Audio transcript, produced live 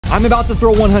I'm about to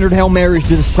throw 100 Hail Marys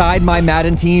to decide my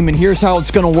Madden team, and here's how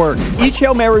it's going to work. Each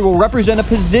Hail Mary will represent a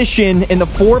position, and the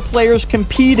 4 players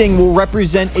competing will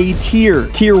represent a tier.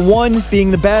 Tier 1 being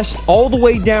the best, all the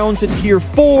way down to Tier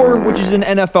 4, which is an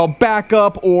NFL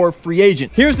backup or free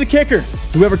agent. Here's the kicker.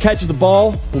 Whoever catches the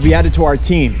ball will be added to our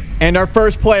team. And our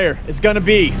first player is going to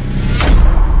be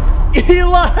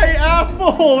Eli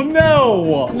Apple.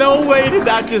 No way did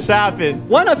that just happen.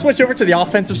 Why not switch over to the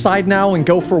offensive side now and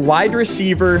go for wide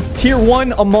receiver? Tier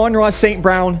 1, Amon-Ra St.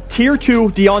 Brown. Tier 2,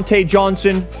 Deontay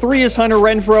Johnson. 3 is Hunter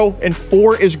Renfrow. And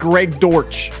 4 is Greg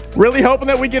Dortch. Really hoping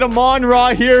that we get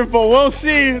Amon-Ra here, but we'll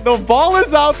see. The ball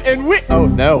is up and oh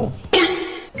no.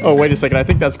 Oh, wait a second. I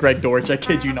think that's Greg Dortch. I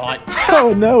kid you not.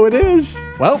 Oh, no, it is.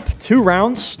 Well, 2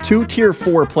 rounds, 2 Tier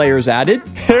 4 players added.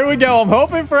 Here we go. I'm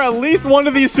hoping for at least one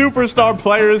of these superstar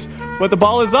players, but the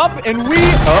ball is up, and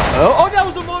oh, that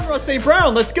was Amon-Ra St.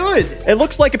 Brown. That's good. It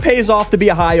looks like it pays off to be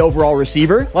a high overall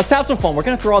receiver. Let's have some fun. We're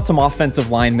going to throw out some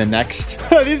offensive linemen next.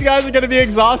 These guys are going to be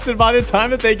exhausted by the time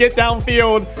that they get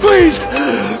downfield. Please,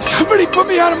 somebody put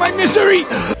me out of my misery.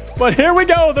 But here we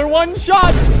go. They're one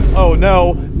shot. Oh,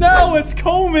 no. No, it's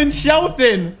Coleman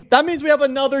Shelton. That means we have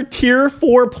another Tier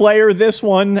 4 player, this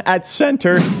one at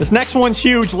center. This next one's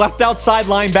huge. Left outside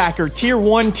linebacker. Tier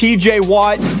 1, TJ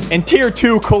Watt. And Tier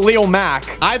 2, Khalil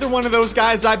Mack. Either one of those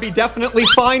guys I'd be definitely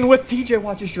fine with. TJ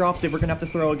Watt just dropped it. We're going to have to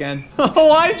throw again.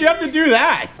 Why did you have to do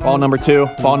that? Ball number 2.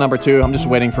 Ball number 2. I'm just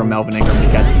waiting for Melvin Ingram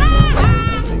to catch it.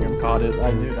 Melvin Ingram caught it.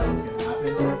 I knew that was going to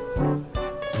happen.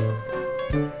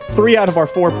 3 out of our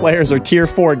 4 players are Tier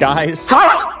 4 guys.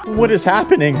 What is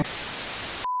happening?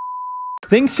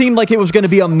 Things seemed like it was going to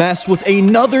be a mess with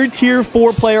another Tier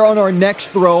 4 player on our next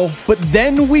throw, but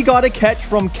then we got a catch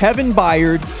from Kevin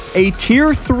Byard, a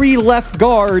Tier 3 left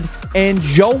guard, and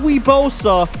Joey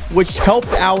Bosa, which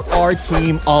helped out our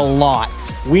team a lot.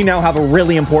 We now have a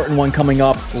really important one coming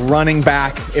up, running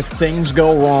back. If things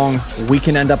go wrong, we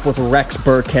can end up with Rex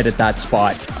Burkhead at that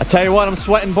spot. I tell you what, I'm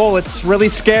sweating bullets. Really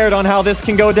scared on how this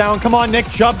can go down. Come on, Nick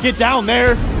Chubb, get down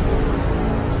there.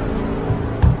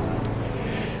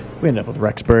 We end up with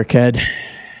Rex Burkhead.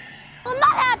 I'm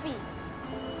not happy.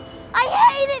 I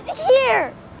hate it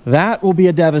here. That will be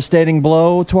a devastating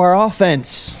blow to our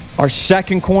offense. Our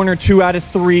second corner, 2 out of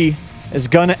 3, is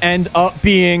going to end up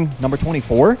being number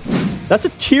 24. That's a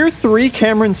Tier 3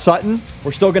 Cameron Sutton.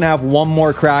 We're still going to have one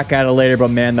more crack at it later, but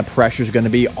man, the pressure's going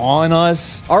to be on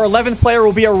us. Our 11th player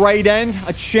will be a right end.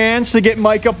 A chance to get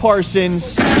Micah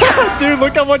Parsons. Dude,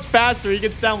 look how much faster he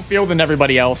gets downfield than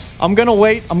everybody else. I'm going to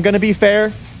wait. I'm going to be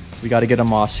fair. We got to get a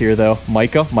Moss here, though.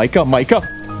 Micah.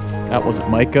 That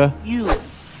wasn't Micah. You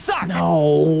suck.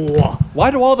 No. Why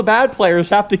do all the bad players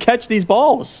have to catch these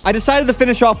balls? I decided to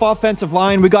finish off offensive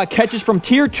line. We got catches from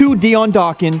Tier 2 Deion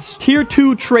Dawkins, Tier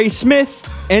 2 Trey Smith,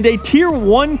 and a Tier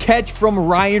 1 catch from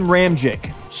Ryan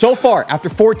Ramczyk. So far, after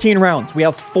 14 rounds, we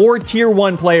have 4 Tier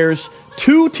 1 players,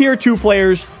 2 Tier 2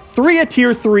 players, 3 at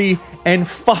Tier 3, and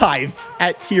 5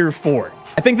 at Tier 4.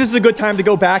 I think this is a good time to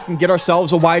go back and get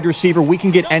ourselves a wide receiver. We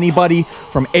can get anybody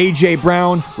from A.J.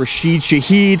 Brown, Rashid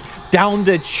Shaheed, down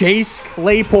to Chase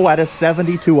Claypool at a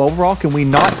 72 overall. Can we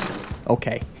not?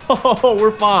 Okay. Oh,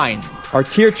 we're fine. Our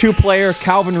Tier 2 player,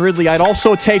 Calvin Ridley. I'd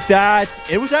also take that.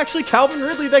 It was actually Calvin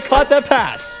Ridley that caught that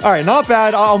pass. All right, not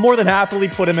bad. I'll more than happily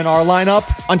put him in our lineup.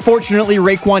 Unfortunately,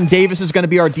 Raekwon Davis is going to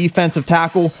be our defensive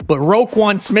tackle, but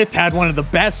Roquan Smith had one of the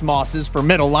best mosses for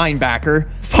middle linebacker,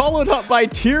 followed up by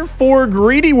Tier 4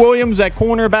 Greedy Williams at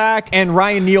cornerback and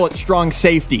Ryan Neal at strong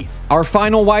safety. Our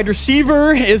final wide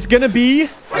receiver is going to be...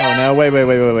 Oh, no.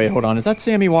 Wait. Hold on. Is that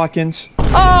Sammy Watkins?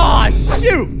 Ah,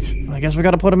 shoot. I guess we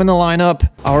got to put him in the lineup.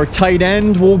 Our tight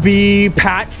end will be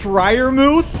Pat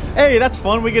Freiermuth. Hey, that's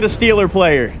fun. We get a Steeler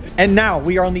player. And now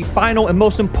we are on the final and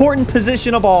most important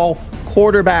position of all,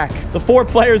 quarterback. The 4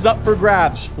 players up for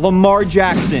grabs: Lamar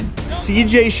Jackson,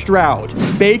 C.J. Stroud,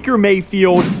 Baker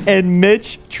Mayfield, and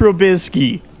Mitch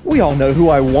Trubisky. We all know who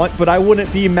I want, but I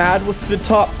wouldn't be mad with the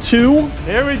top 2.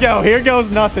 Here we go. Here goes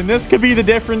nothing. This could be the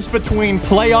difference between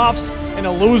playoffs and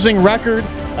a losing record.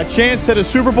 A chance at a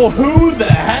Super Bowl. Who the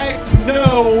heck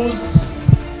knows?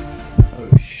 Oh,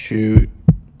 shoot.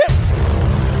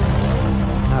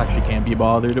 I actually can't be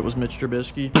bothered. It was Mitch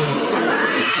Trubisky.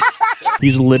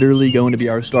 He's literally going to be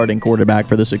our starting quarterback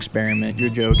for this experiment. You're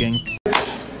joking.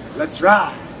 Let's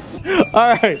ride.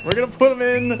 All right, we're going to put him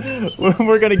in.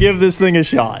 We're going to give this thing a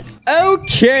shot.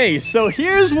 Okay, so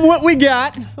here's what we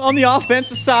got on the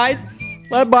offensive side,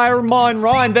 led by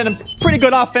Amon-Ra, and then a pretty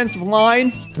good offensive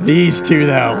line. These 2,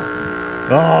 though.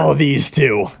 Oh, these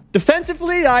 2.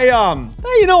 Defensively,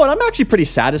 you know what? I'm actually pretty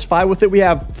satisfied with it. We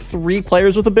have 3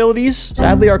 players with abilities.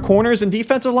 Sadly, our corners and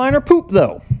defensive line are poop,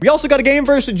 though. We also got a game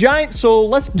versus the Giants, so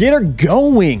let's get her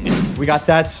going. We got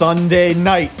that Sunday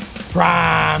night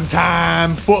prime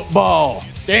time football.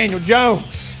 Daniel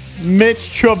Jones, Mitch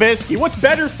Trubisky. What's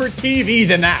better for TV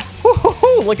than that?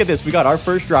 Woo-hoo-hoo. Look at this. We got our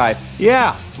first drive.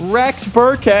 Yeah, Rex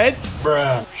Burkhead.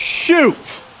 Bruh.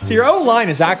 Shoot. So your O-line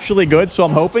is actually good, so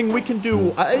I'm hoping we can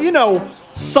do, you know,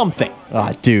 something.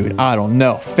 Ah, dude, I don't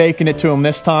know. Faking it to him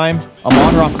this time.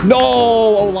 Amon-Ra. No,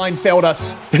 O-line failed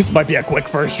us. This might be a quick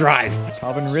first drive.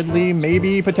 Calvin Ridley,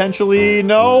 maybe, potentially.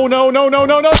 No.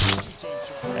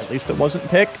 At least it wasn't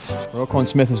picked. Roquan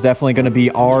Smith is definitely going to be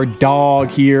our dog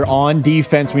here on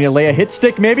defense. We need to lay a hit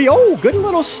stick, maybe. Oh, good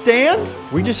little stand.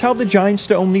 We just held the Giants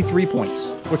to only 3 points,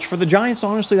 which for the Giants,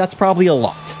 honestly, that's probably a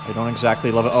lot. They don't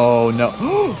exactly love it. Oh, no.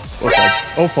 Oh, fudge.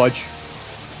 Oh, fudge.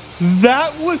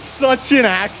 That was such an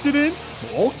accident.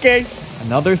 Okay.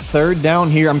 Another third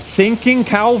down here. I'm thinking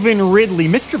Calvin Ridley.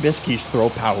 Mitch Trubisky's throw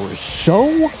power is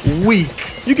so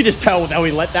weak. You can just tell how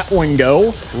he let that one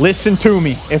go. Listen to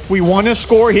me. If we want to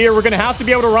score here, we're going to have to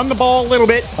be able to run the ball a little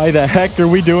bit. Why the heck are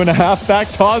we doing a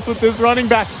halfback toss with this running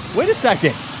back? Wait a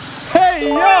second. Hey,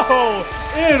 yo!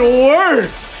 It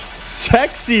worked!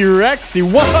 Sexy Rexy.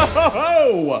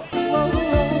 Whoa!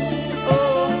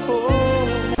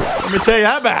 Let me take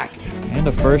that back. And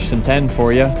a 1st and 10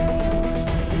 for you.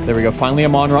 There we go. Finally,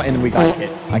 Amon-Ra, and then we got hit.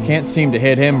 I can't seem to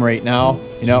hit him right now.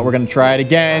 You know what? We're going to try it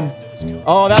again.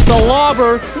 Oh, that's a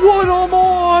lobber. What a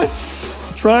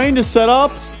moss! Trying to set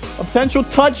up a potential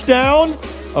touchdown.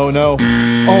 Oh, no.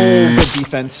 Oh, good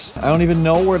defense. I don't even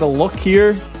know where to look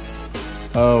here.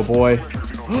 Oh, boy.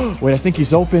 Wait, I think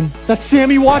he's open. That's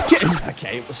Sammy Watkins.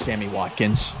 Okay, it was Sammy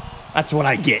Watkins. That's what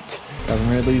I get. Calvin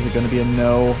Ridley's going to be a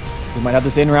no. We might have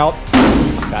this in route.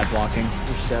 Bad blocking.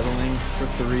 We're settling for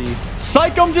 3.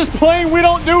 Psych, I'm just playing. We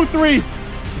don't do 3.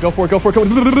 Go for it. Go for it.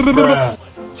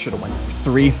 Should have went for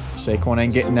 3. Saquon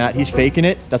ain't getting that. He's faking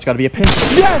it. That's got to be a pinch.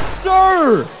 Yes,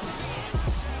 sir.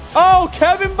 Oh,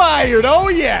 Kevin Byard. Oh,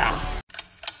 yeah.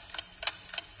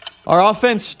 Our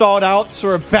offense stalled out, so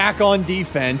we're back on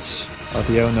defense.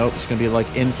 RPO, nope. It's going to be like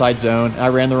inside zone. I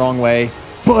ran the wrong way.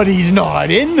 But he's not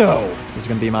in, though. This is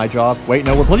going to be my job. Wait,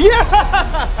 no, we're playing.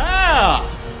 Yeah!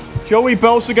 Joey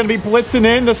Bosa going to be blitzing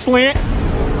in the slant.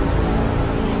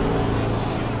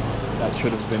 That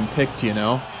should have been picked, you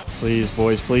know. Please,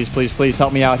 boys, please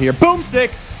help me out here.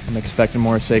 Boomstick! I'm expecting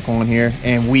more Saquon here.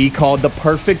 And we called the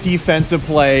perfect defensive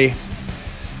play.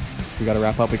 We got to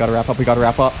wrap up.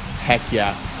 Heck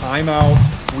yeah. Timeout.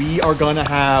 We are going to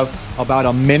have about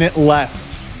a minute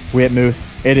left. Whitmuth.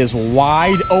 It is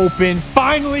wide open.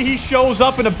 Finally, he shows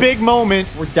up in a big moment.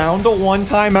 We're down to 1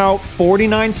 timeout,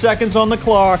 49 seconds on the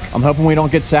clock. I'm hoping we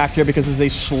don't get sacked here because it's a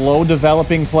slow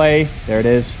developing play. There it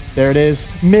is.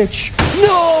 Mitch.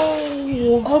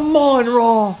 No!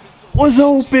 Amon-Ra was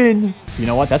open. You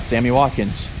know what? That's Sammy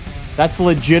Watkins. That's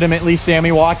legitimately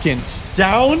Sammy Watkins.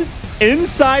 Down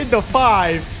inside the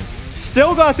 5.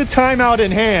 Still got the timeout in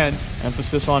hand.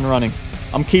 Emphasis on running.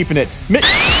 I'm keeping it. Mitch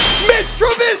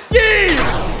Trubisky!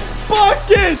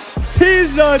 Buckets!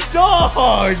 He's a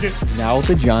dog! Now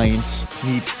the Giants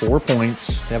need 4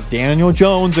 points. They have Daniel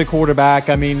Jones at quarterback.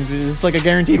 I mean, it's like a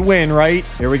guaranteed win, right?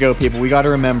 Here we go, people. We got to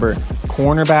remember,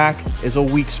 cornerback is a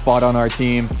weak spot on our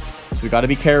team. So we got to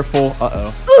be careful.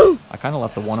 Uh-oh. I kind of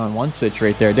left the one-on-one sitch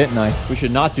right there, didn't I? We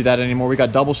should not do that anymore. We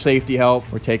got double safety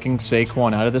help. We're taking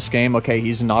Saquon out of this game. Okay,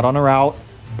 he's not on a route.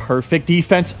 Perfect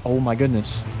defense. Oh, my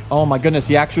goodness. Oh, my goodness.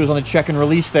 He actually was on a check and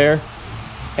release there.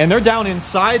 And they're down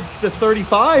inside the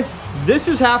 35. This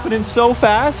is happening so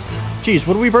fast. Jeez,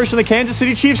 what are we versing the Kansas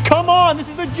City Chiefs? Come on. This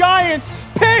is the Giants.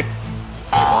 Pick.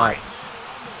 All right.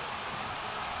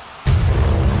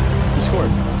 He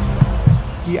scored.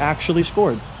 He actually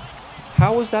scored.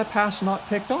 How was that pass not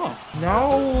picked off?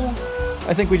 Now,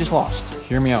 I think we just lost.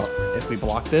 Hear me out. If we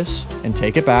block this and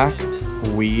take it back,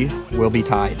 we will be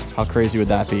tied. How crazy would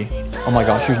that be? Oh my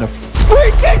gosh, there's no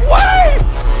freaking way!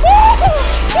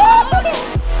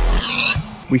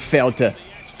 We failed to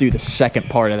do the second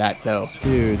part of that, though.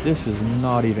 Dude, this is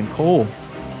not even cool.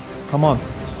 Come on.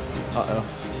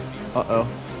 Uh-oh.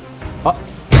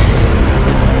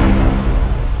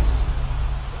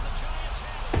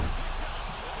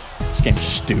 This game's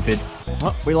stupid.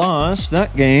 Well, we lost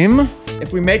that game.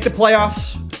 If we make the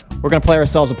playoffs, we're going to play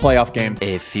ourselves a playoff game.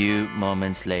 A few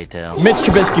moments later. Mitch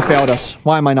Trubisky failed us.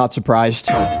 Why am I not surprised?